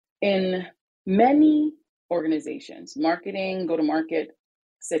In many organizations, marketing, go-to-market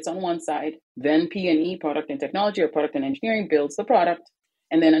sits on one side, then P&E, product and technology, or product and engineering builds the product,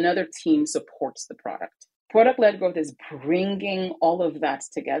 and then another team supports the product. Product-led growth is bringing all of that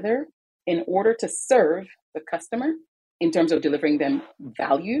together in order to serve the customer in terms of delivering them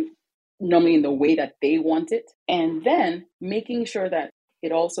value, normally in the way that they want it, and then making sure that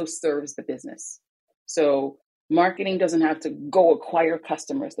it also serves the business. So marketing doesn't have to go acquire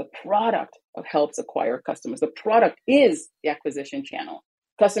customers. The product helps acquire customers. The product is the acquisition channel.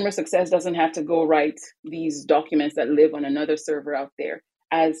 Customer success doesn't have to go write these documents that live on another server out there.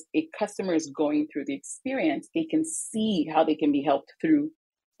 As a customer is going through the experience, they can see how they can be helped through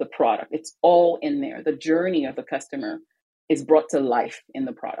the product. It's all in there. The journey of the customer is brought to life in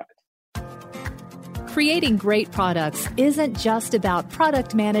the product. Creating great products isn't just about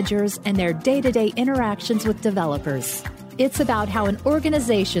product managers and their day-to-day interactions with developers. It's about how an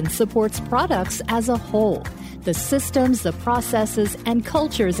organization supports products as a whole, the systems, the processes, and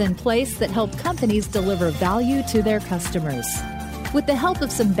cultures in place that help companies deliver value to their customers. With the help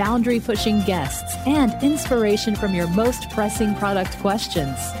of some boundary-pushing guests and inspiration from your most pressing product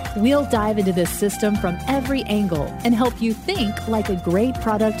questions, we'll dive into this system from every angle and help you think like a great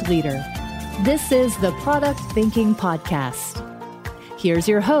product leader. This is the Product Thinking Podcast. Here's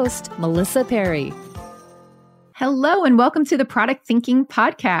your host, Melissa Perry. Hello, and welcome to the Product Thinking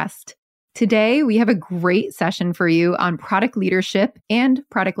Podcast. Today, we have a great session for you on product leadership and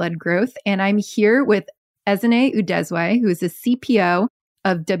product-led growth, and I'm here with Ezinne Udezue, who is the CPO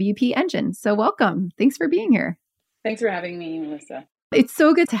of WP Engine. So welcome. Thanks for being here. Thanks for having me, Melissa. It's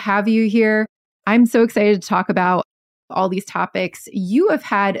so good to have you here. I'm so excited to talk about all these topics. You have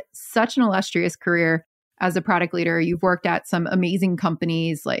had such an illustrious career as a product leader. You've worked at some amazing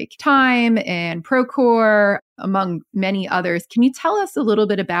companies like Time and Procore, among many others. Can you tell us a little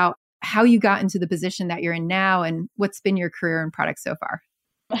bit about how you got into the position that you're in now and what's been your career in product so far?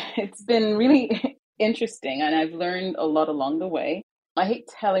 It's been really interesting, and I've learned a lot along the way. I hate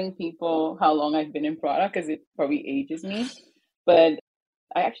telling people how long I've been in product because it probably ages me, but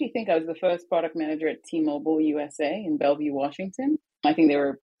I actually think I was the first product manager at T-Mobile USA in Bellevue, Washington. I think they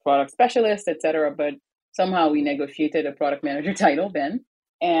were product specialists, etc., but somehow we negotiated a product manager title then.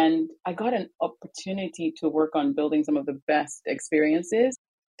 And I got an opportunity to work on building some of the best experiences,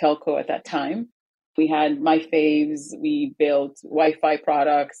 telco at that time. We had my faves, we built Wi-Fi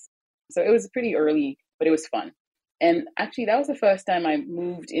products. So it was pretty early, but it was fun. And actually, that was the first time I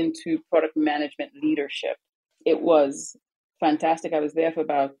moved into product management leadership. It was fantastic. I was there for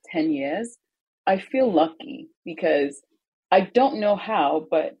about 10 years. I feel lucky because I don't know how,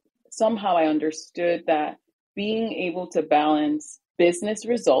 but somehow I understood that being able to balance business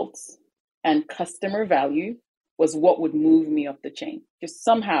results and customer value was what would move me up the chain. Just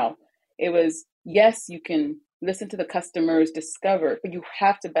somehow it was, yes, you can listen to the customers, discover, but you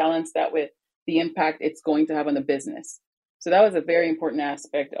have to balance that with the impact it's going to have on the business. So that was a very important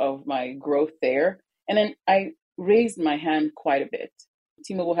aspect of my growth there. And then I raised my hand quite a bit.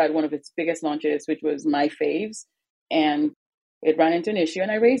 T-Mobile had one of its biggest launches, which was my faves, and it ran into an issue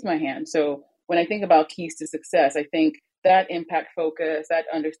and I raised my hand. So when I think about keys to success, I think that impact focus, that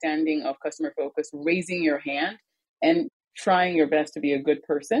understanding of customer focus, raising your hand and trying your best to be a good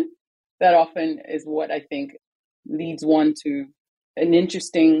person, that often is what I think leads one to an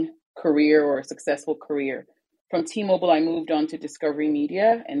interesting career or a successful career. From T-Mobile, I moved on to Discovery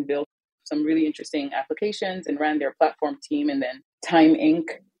Media and built some really interesting applications and ran their platform team. And then Time Inc.,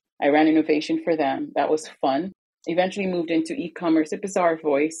 I ran innovation for them. That was fun. Eventually moved into e-commerce at Bizarre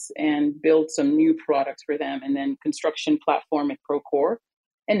Voice and built some new products for them. And then construction platform at Procore.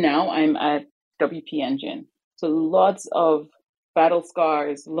 And now I'm at WP Engine. So lots of battle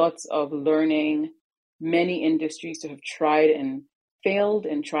scars, lots of learning, many industries to have tried and failed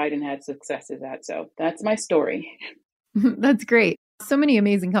and tried and had successes at. So that's my story. That's great. So many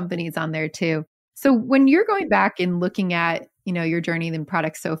amazing companies on there too. So when you're going back and looking at, your journey in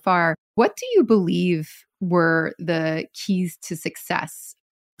product so far, what do you believe were the keys to success,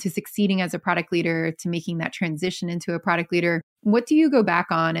 to succeeding as a product leader, to making that transition into a product leader? What do you go back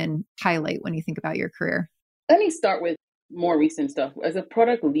on and highlight when you think about your career? Let me start with more recent stuff. As a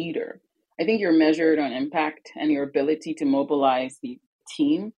product leader, I think you're measured on impact and your ability to mobilize the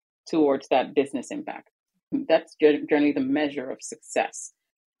team towards that business impact. That's generally the measure of success.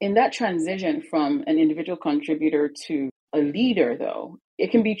 In that transition from an individual contributor to a leader, though,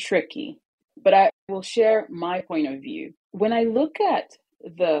 it can be tricky. But I will share my point of view. When I look at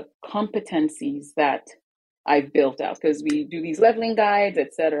the competencies that I've built out, because we do these leveling guides,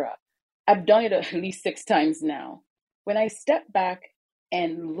 etc., I've done it at least 6 times now. When I step back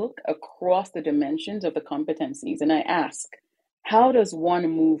and look across the dimensions of the competencies. And I ask, how does one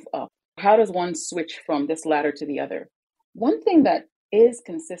move up? How does one switch from this ladder to the other? One thing that is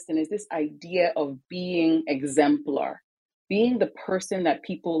consistent is this idea of being exemplar, being the person that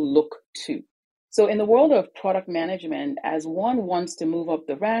people look to. So in the world of product management, as one wants to move up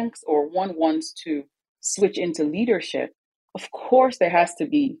the ranks or one wants to switch into leadership, of course, there has to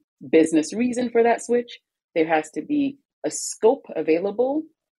be business reason for that switch. There has to be a scope available,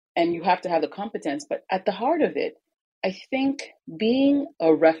 and you have to have the competence. But at the heart of it, I think being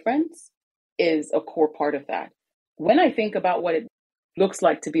a reference is a core part of that. When I think about what it looks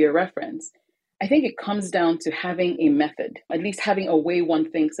like to be a reference, I think it comes down to having a method, at least having a way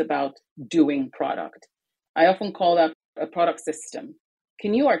one thinks about doing product. I often call that a product system.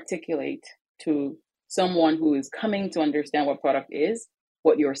 Can you articulate to someone who is coming to understand what product is,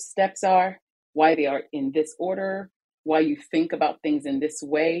 what your steps are, why they are in this order, why you think about things in this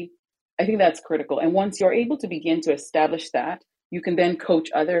way? I think that's critical. And once you're able to begin to establish that, you can then coach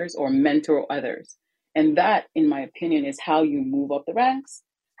others or mentor others. And that, in my opinion, is how you move up the ranks,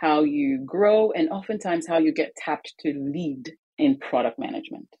 how you grow, and oftentimes how you get tapped to lead in product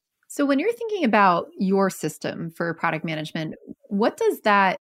management. So when you're thinking about your system for product management, what does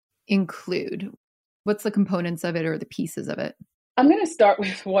that include? What's the components of it or the pieces of it? I'm going to start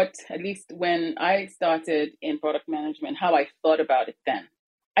with what, at least when I started in product management, how I thought about it then.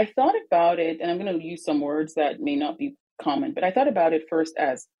 I thought about it, and I'm going to use some words that may not be common, but I thought about it first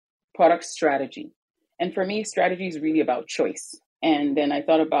as product strategy. And for me, strategy is really about choice. And then I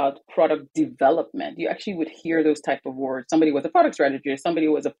thought about product development. You actually would hear those type of words. Somebody was a product strategist, somebody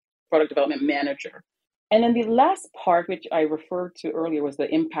was a product development manager. And then the last part, which I referred to earlier, was the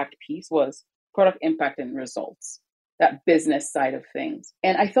impact piece, was product impact and results, that business side of things.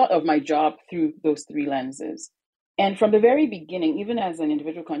 And I thought of my job through those three lenses. And from the very beginning, even as an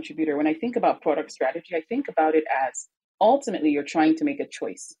individual contributor, when I think about product strategy, I think about it as ultimately you're trying to make a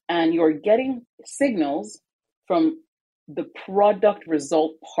choice and you're getting signals from the product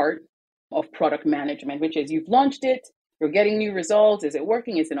result part of product management, which is you've launched it, you're getting new results. Is it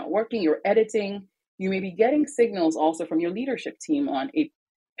working? Is it not working? You're editing. You may be getting signals also from your leadership team on a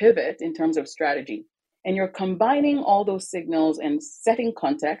pivot in terms of strategy. And you're combining all those signals and setting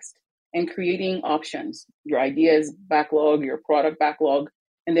context and creating options, your ideas backlog, your product backlog,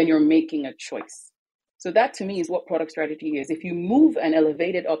 and then you're making a choice. So that to me is what product strategy is. If you move and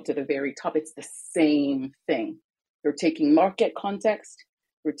elevate it up to the very top, it's the same thing. You're taking market context,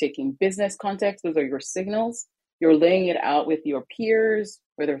 you're taking business context, those are your signals. You're laying it out with your peers,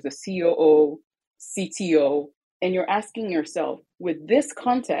 whether it's a COO, CTO, and you're asking yourself, with this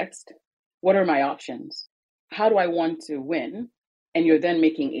context, what are my options? How do I want to win? And you're then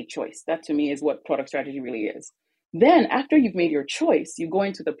making a choice. That to me is what product strategy really is. Then after you've made your choice, you go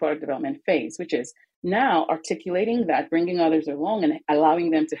into the product development phase, which is now articulating that, bringing others along and allowing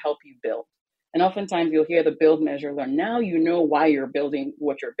them to help you build. And oftentimes you'll hear the build, measure, learn. Now you know why you're building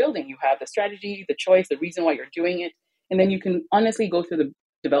what you're building. You have the strategy, the choice, the reason why you're doing it. And then you can honestly go through the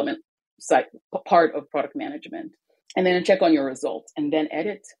development side, part of product management, and then check on your results and then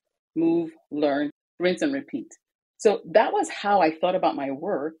edit, move, learn, rinse and repeat. So that was how I thought about my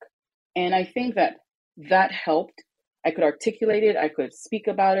work. And I think that helped. I could articulate it. I could speak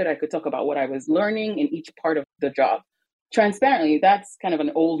about it. I could talk about what I was learning in each part of the job. Transparently, that's kind of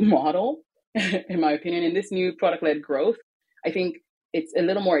an old model, in my opinion. In this new product-led growth, I think it's a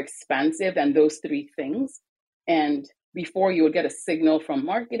little more expansive than those three things. And before you would get a signal from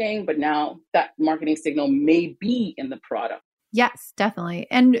marketing, but now that marketing signal may be in the product. Yes, definitely.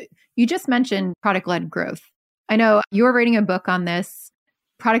 And you just mentioned product-led growth. I know you're writing a book on this.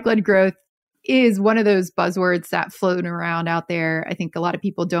 Product-led growth is one of those buzzwords that float around out there. I think a lot of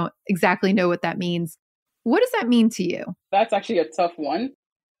people don't exactly know what that means. What does that mean to you? That's actually a tough one,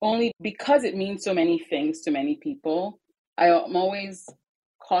 only because it means so many things to many people. I'm always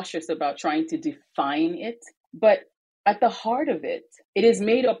cautious about trying to define it. But at the heart of it, it is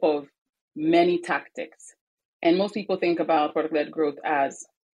made up of many tactics. And most people think about product-led growth as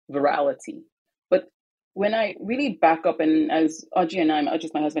virality. But when I really back up, and as Audrey and I,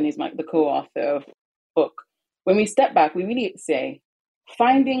 just my husband, he's the co-author of the book. When we step back, we really say,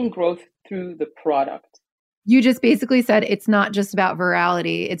 finding growth through the product. You just basically said it's not just about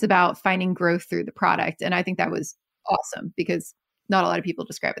virality, it's about finding growth through the product. And I think that was awesome because not a lot of people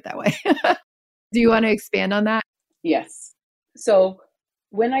describe it that way. Do you want to expand on that? Yes. So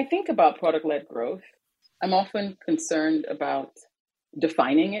when I think about product-led growth, I'm often concerned about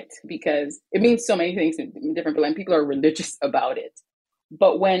defining it because it means so many things to different people and people are religious about it.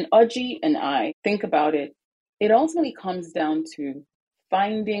 But when Audrey and I think about it, it ultimately comes down to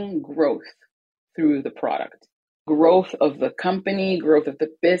finding growth through the product, growth of the company, growth of the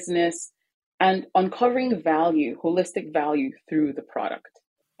business, and uncovering value, holistic value through the product.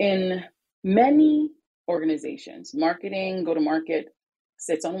 In many organizations, marketing, go-to-market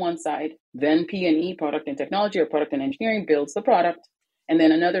sits on one side, then P&E, product and technology, or product and engineering builds the product, and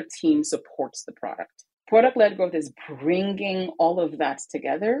then another team supports the product. Product-led growth is bringing all of that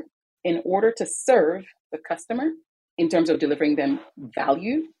together in order to serve the customer in terms of delivering them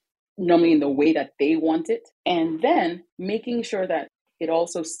value, normally in the way that they want it, and then making sure that it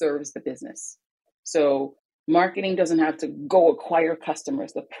also serves the business. So marketing doesn't have to go acquire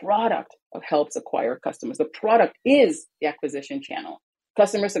customers. The product helps acquire customers. The product is the acquisition channel.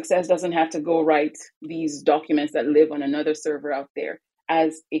 Customer success doesn't have to go write these documents that live on another server out there.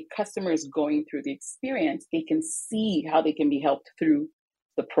 As a customer is going through the experience, they can see how they can be helped through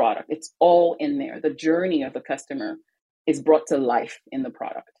the product. It's all in there. The journey of the customer is brought to life in the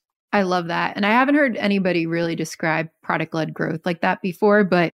product. I love that. And I haven't heard anybody really describe product-led growth like that before,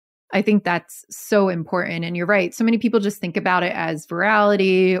 but I think that's so important. And you're right. So many people just think about it as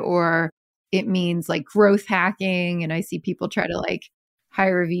virality, or it means like growth hacking. And I see people try to like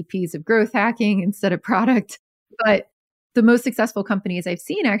hire VPs of growth hacking instead of product. But the most successful companies I've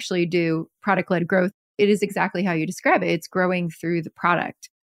seen actually do product-led growth. It is exactly how you describe it. It's growing through the product.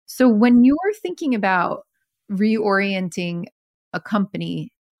 So when you're thinking about reorienting a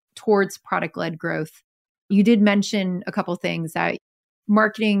company towards product-led growth, you did mention a couple things, that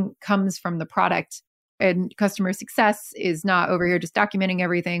marketing comes from the product and customer success is not over here just documenting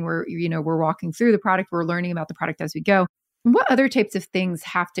everything. We're walking through the product. We're learning about the product as we go. What other types of things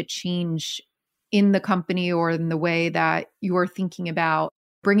have to change in the company or in the way that you're thinking about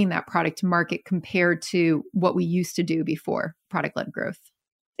bringing that product to market compared to what we used to do before product-led growth?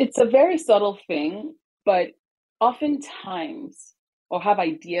 It's a very subtle thing, but oftentimes I'll have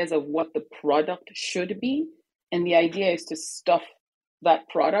ideas of what the product should be. And the idea is to stuff that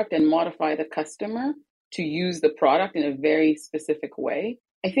product and modify the customer to use the product in a very specific way.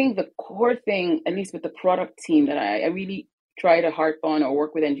 I think the core thing, at least with the product team, that I really try to harp on or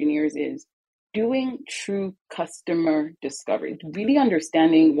work with engineers is doing true customer discovery, really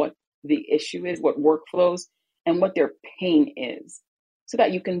understanding what the issue is, what workflows, and what their pain is, so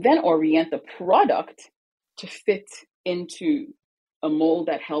that you can then orient the product to fit into a mold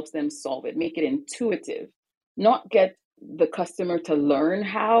that helps them solve it, make it intuitive, not get the customer to learn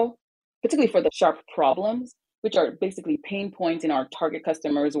how, particularly for the sharp problems, which are basically pain points in our target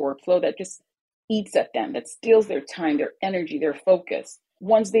customers' workflow that just eats at them, that steals their time, their energy, their focus.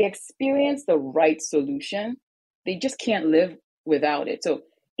 Once they experience the right solution, they just can't live without it. So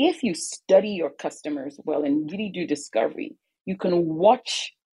if you study your customers well and really do discovery, you can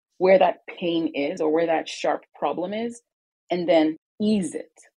watch where that pain is or where that sharp problem is, and then ease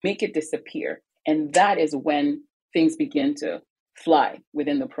it, make it disappear. And that is when things begin to fly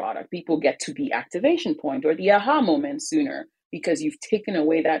within the product. People get to the activation point or the aha moment sooner because you've taken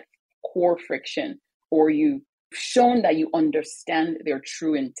away that core friction, or you've shown that you understand their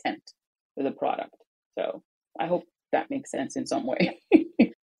true intent for the product. So I hope that makes sense in some way.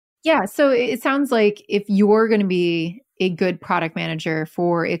 Yeah. So it sounds like if you're going to be a good product manager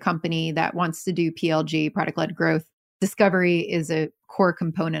for a company that wants to do PLG, product-led growth, discovery is a core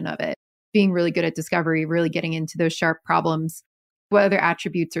component of it. Being really good at discovery, really getting into those sharp problems. What other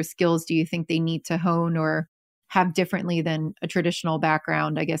attributes or skills do you think they need to hone or have differently than a traditional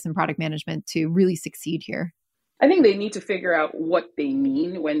background, I guess, in product management to really succeed here? I think they need to figure out what they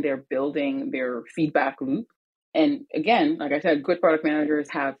mean when they're building their feedback loop. And again, like I said, good product managers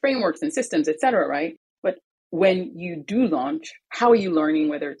have frameworks and systems, et cetera, right? But when you do launch, how are you learning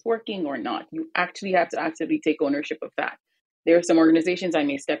whether it's working or not? You actually have to actively take ownership of that. There are some organizations I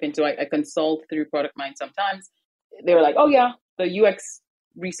may step into. I consult through Product Mind sometimes. They're like, oh yeah, the UX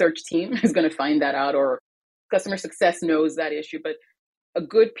research team is going to find that out, or customer success knows that issue. But a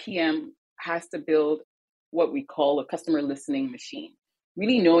good PM has to build what we call a customer listening machine,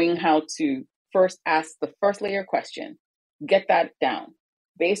 really knowing how to first ask the first layer question, get that down.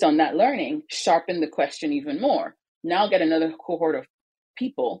 Based on that learning, sharpen the question even more. Now get another cohort of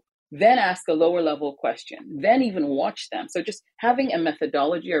people, then ask a lower level question, then even watch them. So just having a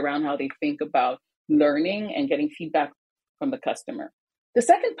methodology around how they think about learning and getting feedback from the customer. The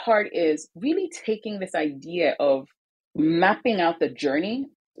second part is really taking this idea of mapping out the journey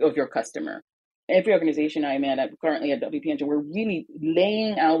of your customer. Every organization I'm currently at WP we're really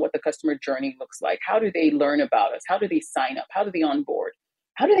laying out what the customer journey looks like. How do they learn about us? How do they sign up? How do they onboard?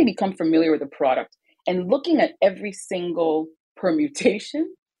 How do they become familiar with the product? And looking at every single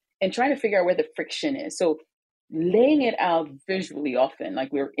permutation and trying to figure out where the friction is. So laying it out visually often,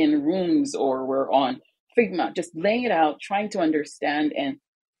 like we're in rooms or we're on Figma, just laying it out, trying to understand and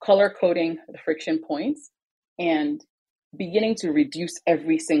color coding the friction points and beginning to reduce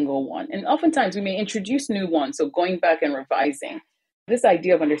every single one. And oftentimes we may introduce new ones. So going back and revising this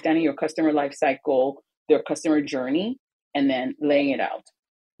idea of understanding your customer life cycle, their customer journey, and then laying it out.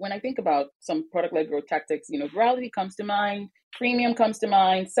 When I think about some product-led growth tactics, virality comes to mind, premium comes to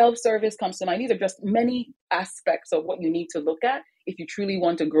mind, self-service comes to mind. These are just many aspects of what you need to look at if you truly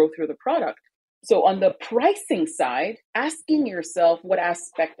want to grow through the product. So on the pricing side, asking yourself what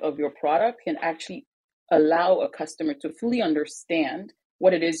aspect of your product can actually allow a customer to fully understand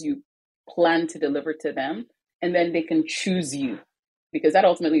what it is you plan to deliver to them, and then they can choose you, because that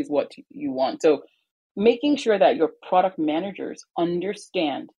ultimately is what you want. So making sure that your product managers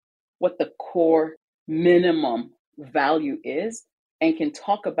understand what the core minimum value is and can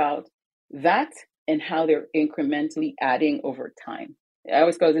talk about that and how they're incrementally adding over time. I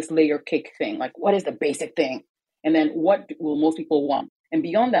always call this layer cake thing. Like, what is the basic thing? And then what will most people want? And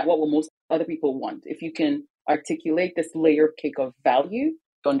beyond that, what will most other people want? If you can articulate this layer cake of value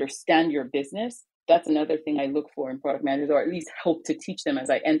to understand your business, that's another thing I look for in product managers, or at least hope to teach them as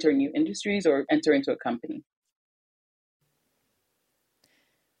I enter new industries or enter into a company.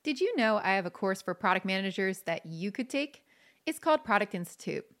 Did you know I have a course for product managers that you could take? It's called Product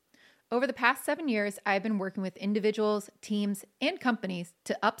Institute. Over the past 7 years, I've been working with individuals, teams, and companies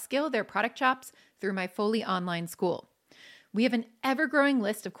to upskill their product chops through my fully online school. We have an ever-growing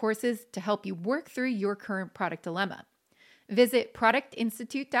list of courses to help you work through your current product dilemma. Visit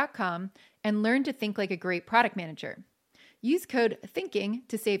productinstitute.com and learn to think like a great product manager. Use code THINKING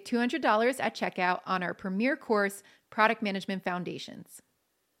to save $200 at checkout on our premier course, Product Management Foundations.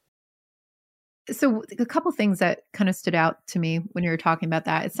 So a couple things that kind of stood out to me when you were talking about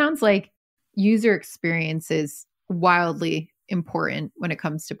that. It sounds like user experience is wildly important when it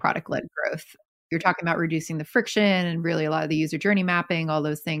comes to product-led growth. You're talking about reducing the friction and really a lot of the user journey mapping, all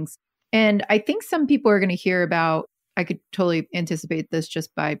those things. And I think some people are going to hear about, I could totally anticipate this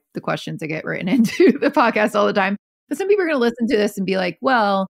just by the questions I get written into the podcast all the time. But some people are going to listen to this and be like,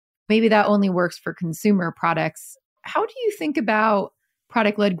 well, maybe that only works for consumer products. How do you think about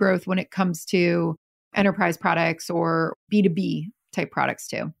product-led growth when it comes to enterprise products or B2B type products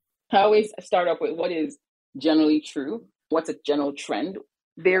too? I always start up with what is generally true, what's a general trend.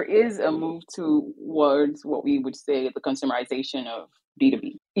 There is a move towards what we would say the consumerization of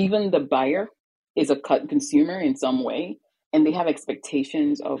B2B. Even the buyer is a consumer in some way, and they have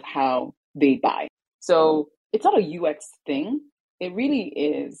expectations of how they buy. So it's not a UX thing. It really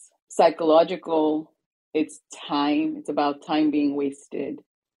is psychological. It's time. It's about time being wasted.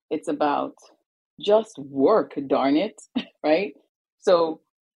 It's about just work, darn it, right? So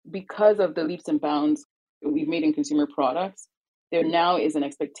because of the leaps and bounds we've made in consumer products, there now is an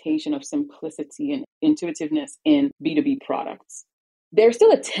expectation of simplicity and intuitiveness in B2B products. There's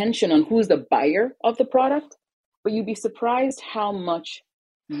still a tension on who's the buyer of the product, but you'd be surprised how much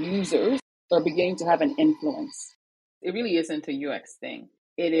users are beginning to have an influence. It really isn't a UX thing.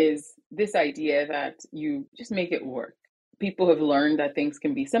 It is this idea that you just make it work. People have learned that things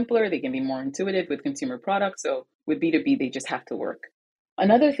can be simpler, they can be more intuitive with consumer products. So with B2B, they just have to work.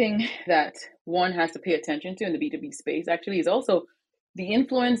 Another thing that one has to pay attention to in the B2B space actually is also the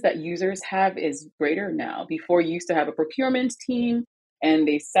influence that users have is greater now. Before, you used to have a procurement team and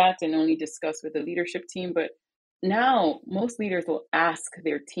they sat and only discussed with the leadership team. But now most leaders will ask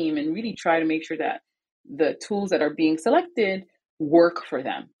their team and really try to make sure that the tools that are being selected work for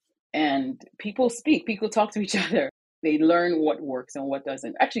them. And people speak, people talk to each other. They learn what works and what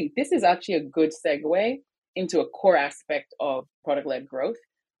doesn't. Actually, this is actually a good segue into a core aspect of product-led growth.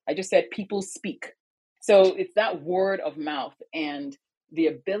 I just said people speak. So it's that word of mouth and the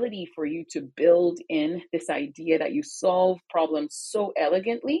ability for you to build in this idea that you solve problems so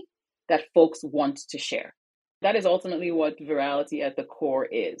elegantly that folks want to share. That is ultimately what virality at the core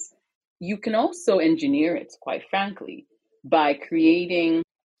is. You can also engineer it, quite frankly, by creating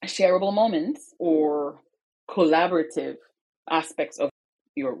shareable moments or collaborative aspects of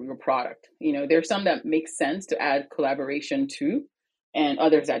your product. There's some that make sense to add collaboration to, and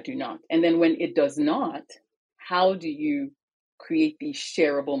others that do not. And then when it does not, how do you create these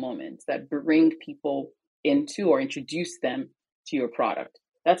shareable moments that bring people into or introduce them to your product?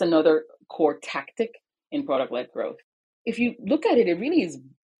 That's another core tactic in product-led growth. If you look at it, it really is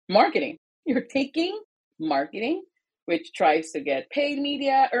marketing. You're taking marketing, which tries to get paid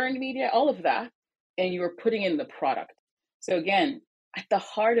media, earned media, all of that, and you're putting in the product. So again, at the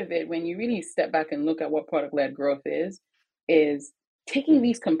heart of it, when you really step back and look at what product-led growth is taking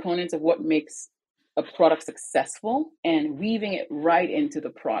these components of what makes a product successful and weaving it right into the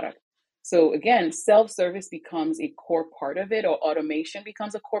product. So again, self-service becomes a core part of it, or automation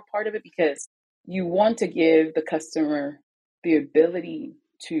becomes a core part of it, because you want to give the customer the ability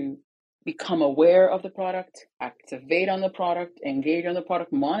to become aware of the product, activate on the product, engage on the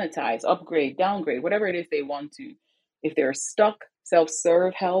product, monetize, upgrade, downgrade, whatever it is they want to. If they're stuck,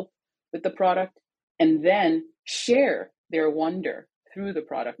 self-serve help with the product, and then share their wonder through the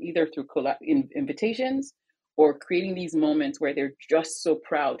product, either through invitations or creating these moments where they're just so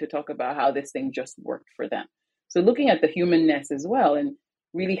proud to talk about how this thing just worked for them. So looking at the humanness as well and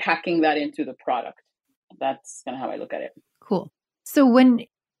really hacking that into the product. That's kind of how I look at it. Cool. So when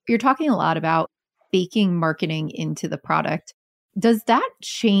you're talking a lot about baking marketing into the product, does that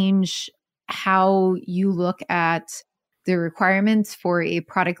change how you look at the requirements for a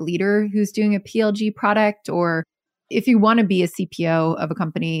product leader who's doing a PLG product? Or if you want to be a CPO of a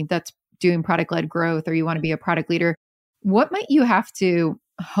company that's doing product-led growth, or you want to be a product leader, what might you have to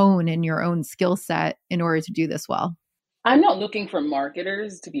hone in your own skill set in order to do this well? I'm not looking for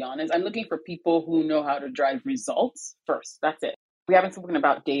marketers, to be honest. I'm looking for people who know how to drive results first. That's it. We haven't spoken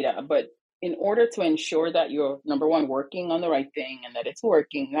about data, but in order to ensure that you're, number one, working on the right thing and that it's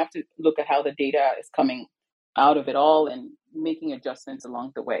working, you have to look at how the data is coming out of it all and making adjustments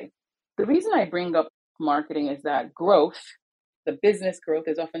along the way. The reason I bring up marketing is that growth, the business growth,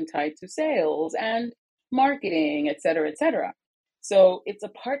 is often tied to sales and marketing, et cetera, et cetera. So it's a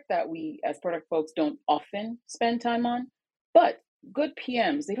part that we as product folks don't often spend time on. But good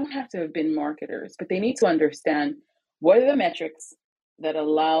PMs, they don't have to have been marketers, but they need to understand what are the metrics that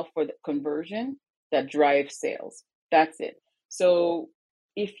allow for the conversion that drive sales. That's it. So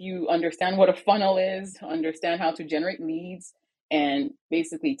if you understand what a funnel is, understand how to generate leads, and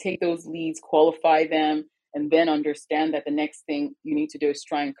basically take those leads, qualify them, and then understand that the next thing you need to do is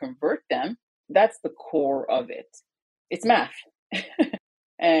try and convert them, that's the core of it. It's math.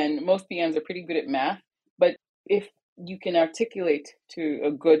 And most PMs are pretty good at math. But if you can articulate to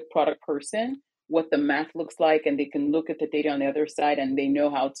a good product person what the math looks like, and they can look at the data on the other side, and they know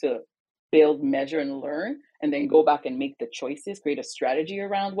how to build, measure, and learn, and then go back and make the choices, create a strategy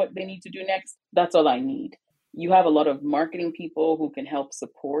around what they need to do next, that's all I need. You have a lot of marketing people who can help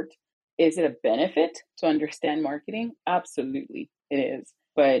support. Is it a benefit to understand marketing? Absolutely, it is.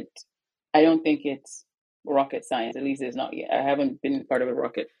 But I don't think it's rocket science. At least it's not yet. I haven't been part of a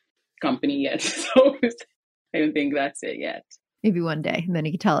rocket company yet. So I don't think that's it yet. Maybe one day, and then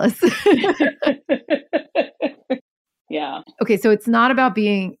you can tell us. Yeah. Okay, so it's not about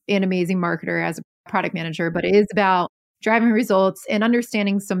being an amazing marketer as a product manager, but it is about driving results and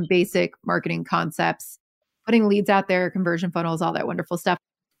understanding some basic marketing concepts, putting leads out there, conversion funnels, all that wonderful stuff.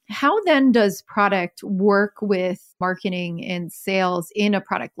 How then does product work with marketing and sales in a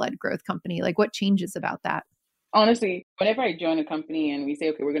product-led growth company? Like, what changes about that? Honestly, whenever I join a company and we say,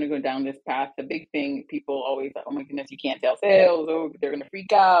 okay, we're going to go down this path, the big thing, people always like, oh my goodness, you can't tell sales, oh, they're going to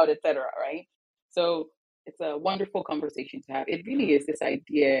freak out, etc. Right? So it's a wonderful conversation to have. It really is this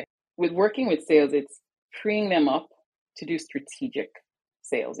idea with working with sales, it's freeing them up to do strategic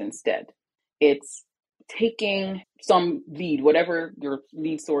sales instead. It's taking some lead, whatever your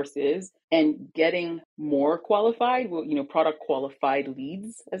lead source is, and getting more qualified, product qualified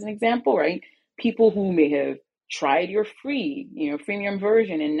leads as an example, right? People who may have tried your free, freemium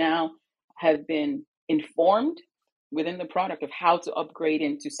version, and now have been informed within the product of how to upgrade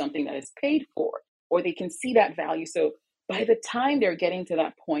into something that is paid for, or they can see that value. So by the time they're getting to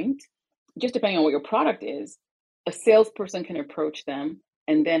that point, just depending on what your product is, a salesperson can approach them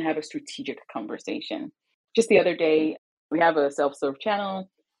and then have a strategic conversation. Just the other day, we have a self-serve channel,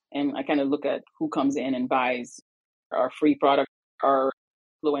 and I kind of look at who comes in and buys our free product, our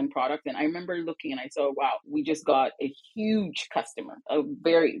low-end product. And I remember looking and I saw, wow, we just got a huge customer, a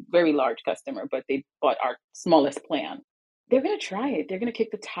very, very large customer, but they bought our smallest plan. They're going to try it. They're going to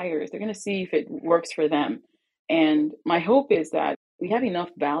kick the tires. They're going to see if it works for them. And my hope is that we have enough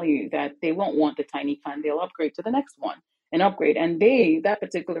value that they won't want the tiny plan. They'll upgrade to the next one and upgrade. And that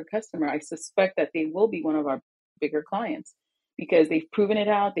particular customer, I suspect that they will be one of our bigger clients because they've proven it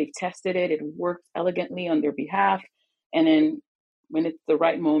out. They've tested it. It works elegantly on their behalf. And then when it's the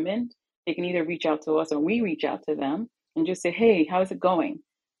right moment, they can either reach out to us or we reach out to them and just say, hey, how is it going?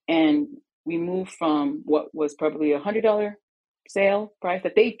 And we move from what was probably $100 sale price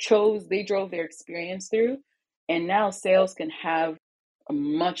that they drove their experience through. And now sales can have a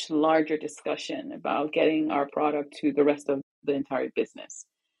much larger discussion about getting our product to the rest of the entire business.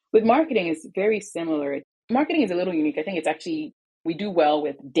 With marketing, it's very similar. Marketing is a little unique. I think it's actually, we do well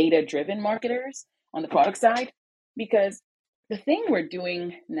with data-driven marketers on the product side because The thing we're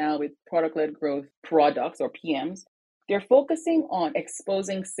doing now with product led growth products or PMs, they're focusing on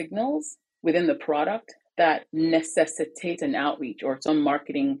exposing signals within the product that necessitate an outreach or some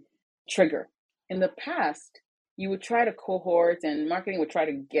marketing trigger. In the past, you would try to cohort and marketing would try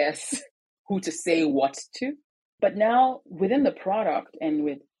to guess who to say what to. But now within the product and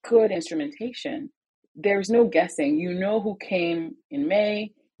with good instrumentation, there's no guessing. You know who came in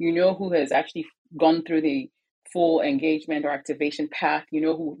May, you know who has actually gone through the full engagement or activation path, you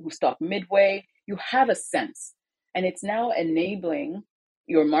know who stopped midway. You have a sense. And it's now enabling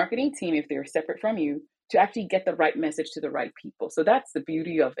your marketing team, if they're separate from you, to actually get the right message to the right people. So that's the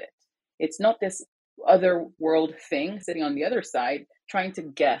beauty of it. It's not this other world thing sitting on the other side trying to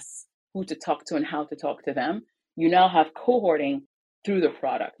guess who to talk to and how to talk to them. You now have cohorting through the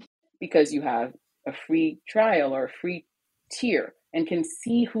product because you have a free trial or a free tier and can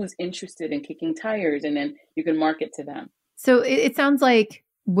see who's interested in kicking tires, and then you can market to them. So it sounds like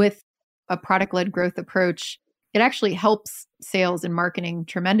with a product-led growth approach, it actually helps sales and marketing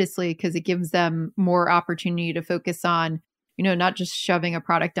tremendously because it gives them more opportunity to focus on, not just shoving a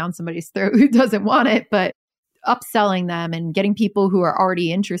product down somebody's throat who doesn't want it, but upselling them and getting people who are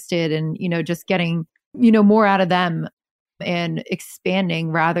already interested and, just getting, more out of them and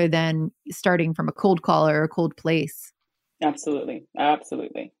expanding rather than starting from a cold call or a cold place. Absolutely.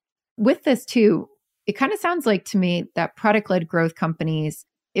 Absolutely. With this too, it kind of sounds like to me that product-led growth companies,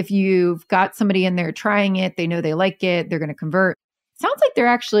 if you've got somebody in there trying it, they know they like it, they're going to convert. Sounds like they're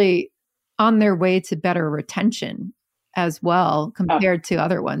actually on their way to better retention as well compared to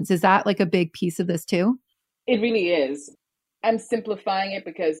other ones. Is that like a big piece of this too? It really is. I'm simplifying it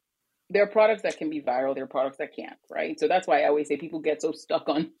because there are products that can be viral, there are products that can't, right? So that's why I always say people get so stuck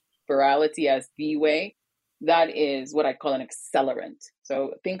on virality as the way. That is what I call an accelerant.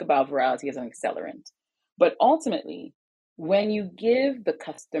 So think about virality as an accelerant. But ultimately, when you give the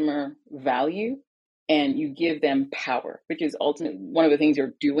customer value and you give them power, which is ultimately one of the things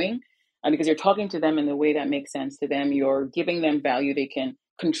you're doing, because you're talking to them in the way that makes sense to them, you're giving them value, they can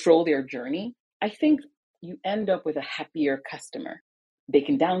control their journey. I think you end up with a happier customer. They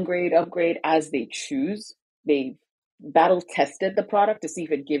can downgrade, upgrade as they choose. They've battle tested the product to see if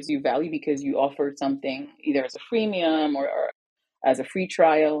it gives you value because you offered something either as a freemium or as a free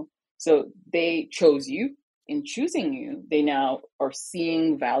trial. So they chose you. In choosing you, they now are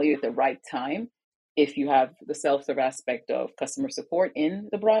seeing value at the right time. If you have the self-serve aspect of customer support in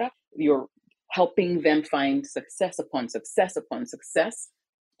the product, you're helping them find success upon success upon success.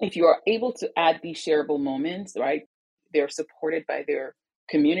 If you are able to add these shareable moments, right, they're supported by their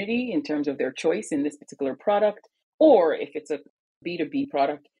community in terms of their choice in this particular product. Or if it's a B2B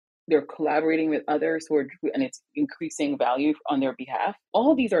product, they're collaborating with others and it's increasing value on their behalf.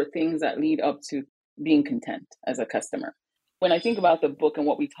 All these are things that lead up to being content as a customer. When I think about the book and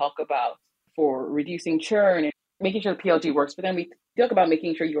what we talk about for reducing churn and making sure PLG works for them, we talk about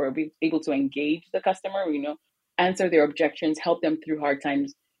making sure you are able to engage the customer, answer their objections, help them through hard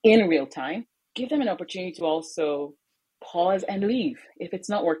times in real time, give them an opportunity to also pause and leave if it's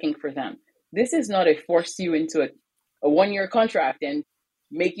not working for them. This is not a force you into a one-year contract and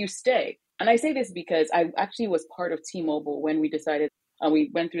make you stay. And I say this because I actually was part of T-Mobile when we decided,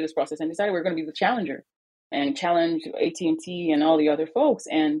 we went through this process and decided we were going to be the challenger and challenge AT&T and all the other folks.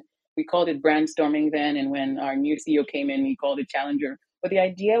 And we called it brandstorming then. And when our new CEO came in, we called it challenger. But the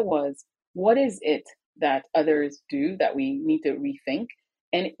idea was, what is it that others do that we need to rethink?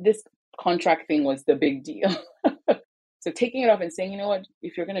 And this contract thing was the big deal. So taking it off and saying, you know what,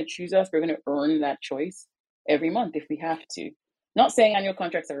 if you're going to choose us, we're going to earn that choice every month if we have to. Not saying annual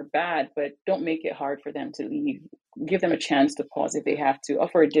contracts are bad, but don't make it hard for them to leave. Give them a chance to pause if they have to.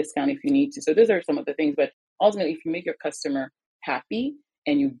 Offer a discount if you need to. So those are some of the things. But ultimately, if you make your customer happy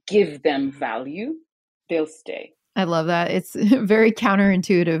and you give them value, they'll stay. I love that. It's a very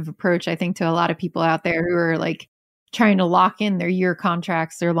counterintuitive approach, I think, to a lot of people out there who are like trying to lock in their year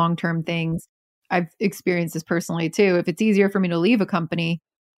contracts, their long-term things. I've experienced this personally too. If it's easier for me to leave a company,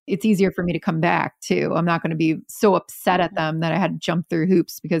 it's easier for me to come back too. I'm not going to be so upset at them that I had to jump through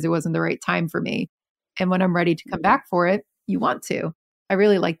hoops because it wasn't the right time for me. And when I'm ready to come back for it, you want to. I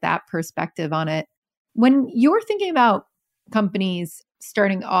really like that perspective on it. When you're thinking about companies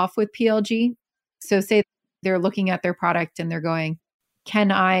starting off with PLG, so say they're looking at their product and they're going, can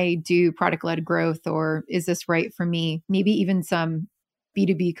I do product-led growth, or is this right for me? Maybe even some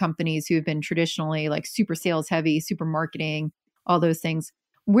B2B companies who have been traditionally like super sales heavy, super marketing, all those things.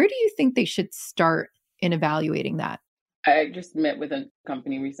 Where do you think they should start in evaluating that? I just met with a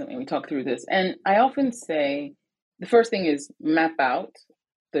company recently. We talked through this. And I often say the first thing is map out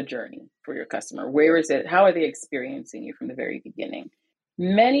the journey for your customer? Where is it? How are they experiencing you from the very beginning?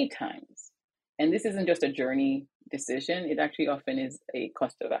 Many times, and this isn't just a journey decision, it actually often is a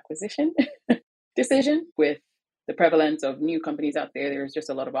cost of acquisition decision. With the prevalence of new companies out there, there's just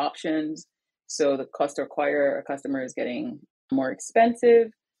a lot of options. So the cost to acquire a customer is getting more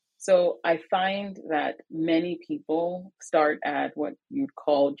expensive. So I find that many people start at what you'd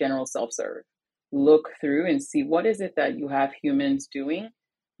call general self-serve. Look through and see what is it that you have humans doing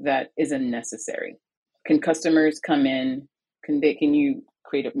that isn't necessary. Can customers come in? Can you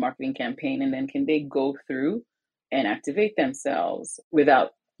create a marketing campaign, and then can they go through and activate themselves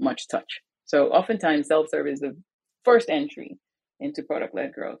without much touch? So oftentimes self-serve is the first entry into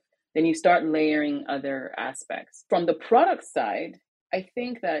product-led growth. Then you start layering other aspects. From the product side, I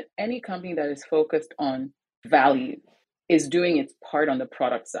think that any company that is focused on value is doing its part on the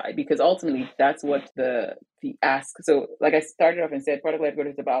product side, because ultimately that's what the ask. So like I started off and said, product-led growth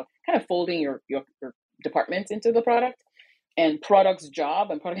is about kind of folding your departments into the product. And product's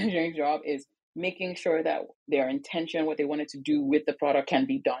job and product engineering's job is making sure that their intention, what they wanted to do with the product, can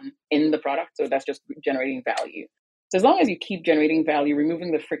be done in the product. So that's just generating value. So as long as you keep generating value,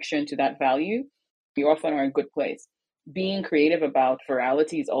 removing the friction to that value, you often are in a good place. Being creative about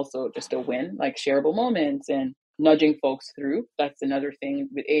virality is also just a win, like shareable moments and nudging folks through. That's another thing.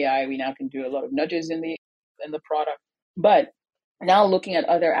 With AI, we now can do a lot of nudges in the product. But now looking at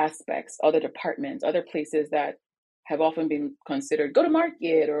other aspects, other departments, other places that have often been considered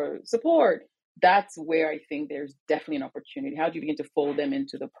go-to-market or support, that's where I think there's definitely an opportunity. How do you begin to fold them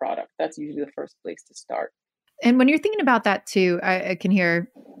into the product? That's usually the first place to start. And when you're thinking about that too, I can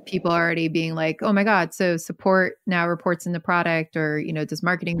hear people already being like, oh my God, so support now reports in the product, or, does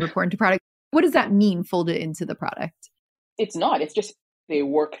marketing report into product? What does that mean, fold it into the product? It's not. It's just they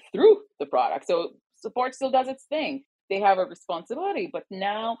work through the product. So support still does its thing. They have a responsibility, but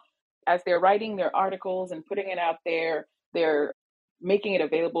now as they're writing their articles and putting it out there, they're making it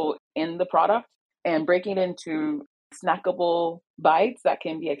available in the product and breaking it into snackable bites that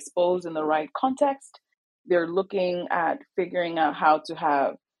can be exposed in the right context. They're looking at figuring out how to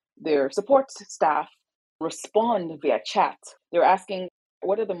have their support staff respond via chat. They're asking,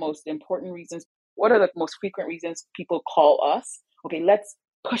 what are the most important reasons? What are the most frequent reasons people call us? Okay, let's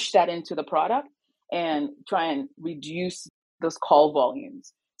push that into the product and try and reduce those call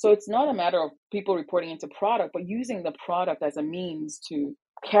volumes. So it's not a matter of people reporting into product, but using the product as a means to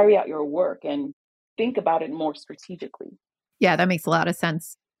carry out your work and think about it more strategically. Yeah, that makes a lot of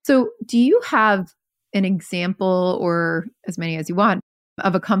sense. So do you have an example, or as many as you want,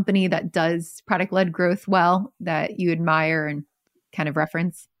 of a company that does product-led growth well that you admire and kind of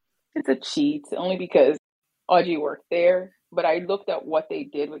reference? It's a cheat, only because Audrey worked there, but I looked at what they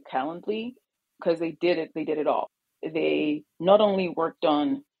did with Calendly, because they did it all. They not only worked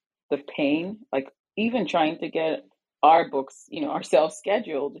on the pain, like even trying to get our books, ourselves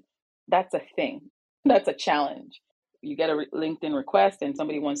scheduled, that's a thing. That's a challenge. You get a LinkedIn request and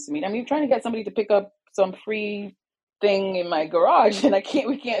somebody wants to meet. I'm trying to get somebody to pick up some free thing in my garage, and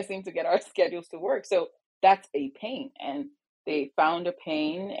we can't seem to get our schedules to work. So that's a pain. And they found a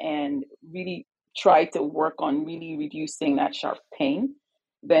pain and really tried to work on really reducing that sharp pain.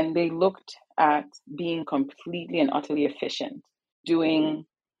 Then they looked at being completely and utterly efficient, doing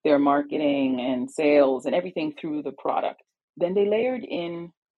their marketing and sales and everything through the product. Then they layered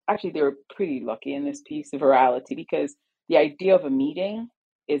in, actually, they were pretty lucky in this piece, of virality, because the idea of a meeting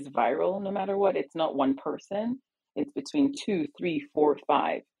is viral no matter what. It's not one person. It's between 2, 3, 4,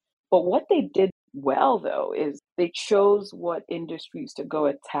 5. But what they did well, though, is they chose what industries to go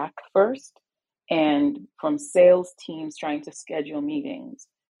attack first. And from sales teams trying to schedule meetings,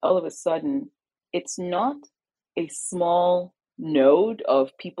 all of a sudden, it's not a small node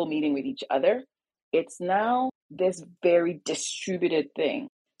of people meeting with each other. It's now this very distributed thing.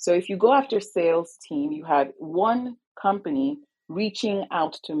 So if you go after sales team, you have one company reaching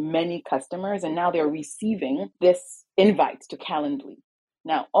out to many customers, and now they're receiving this invite to Calendly.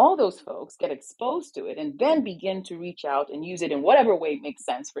 Now, all those folks get exposed to it and then begin to reach out and use it in whatever way makes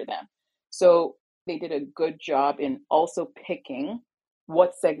sense for them. So they did a good job in also picking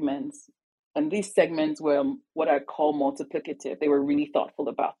what segments, and these segments were what I call multiplicative. They were really thoughtful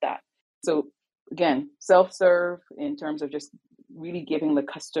about that. So again, self-serve in terms of just really giving the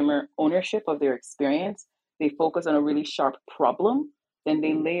customer ownership of their experience. They focus on a really sharp problem. Then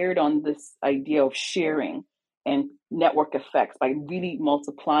they layered on this idea of sharing and network effects by really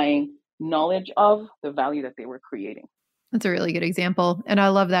multiplying knowledge of the value that they were creating. That's a really good example. And I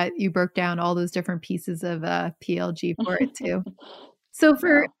love that you broke down all those different pieces of PLG for it too. So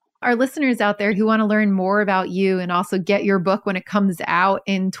for our listeners out there who want to learn more about you and also get your book when it comes out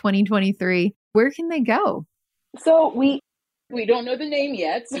in 2023, where can they go? So we don't know the name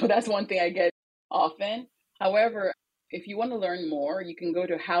yet. So that's one thing I get often. However, if you want to learn more, you can go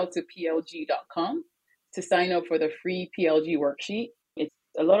to howtoplg.com to sign up for the free PLG worksheet. It's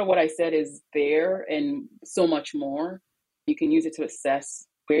a lot of what I said is there and so much more. You can use it to assess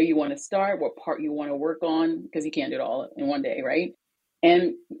where you want to start, what part you want to work on, because you can't do it all in one day, right?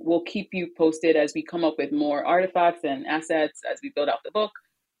 And we'll keep you posted as we come up with more artifacts and assets as we build out the book.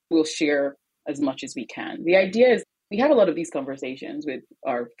 We'll share as much as we can. The idea is we have a lot of these conversations with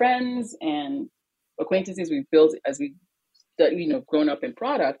our friends and acquaintances we've built as we've grown up in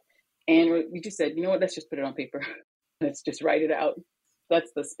product. And we just said, you know what, let's just put it on paper. Let's just write it out.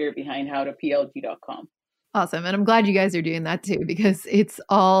 That's the spirit behind howtoplg.com. Awesome. And I'm glad you guys are doing that too, because it's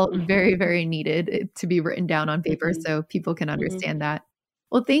all very, very needed to be written down on paper so people can understand that.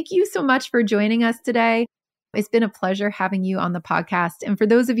 Well, thank you so much for joining us today. It's been a pleasure having you on the podcast. And for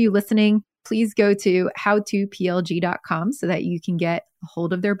those of you listening, please go to howtoplg.com so that you can get a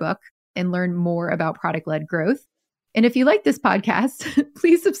hold of their book and learn more about product-led growth. And if you like this podcast,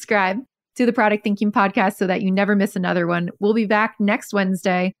 please subscribe to the Product Thinking Podcast so that you never miss another one. We'll be back next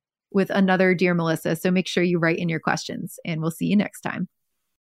Wednesday with another Dear Melissa. So make sure you write in your questions and we'll see you next time.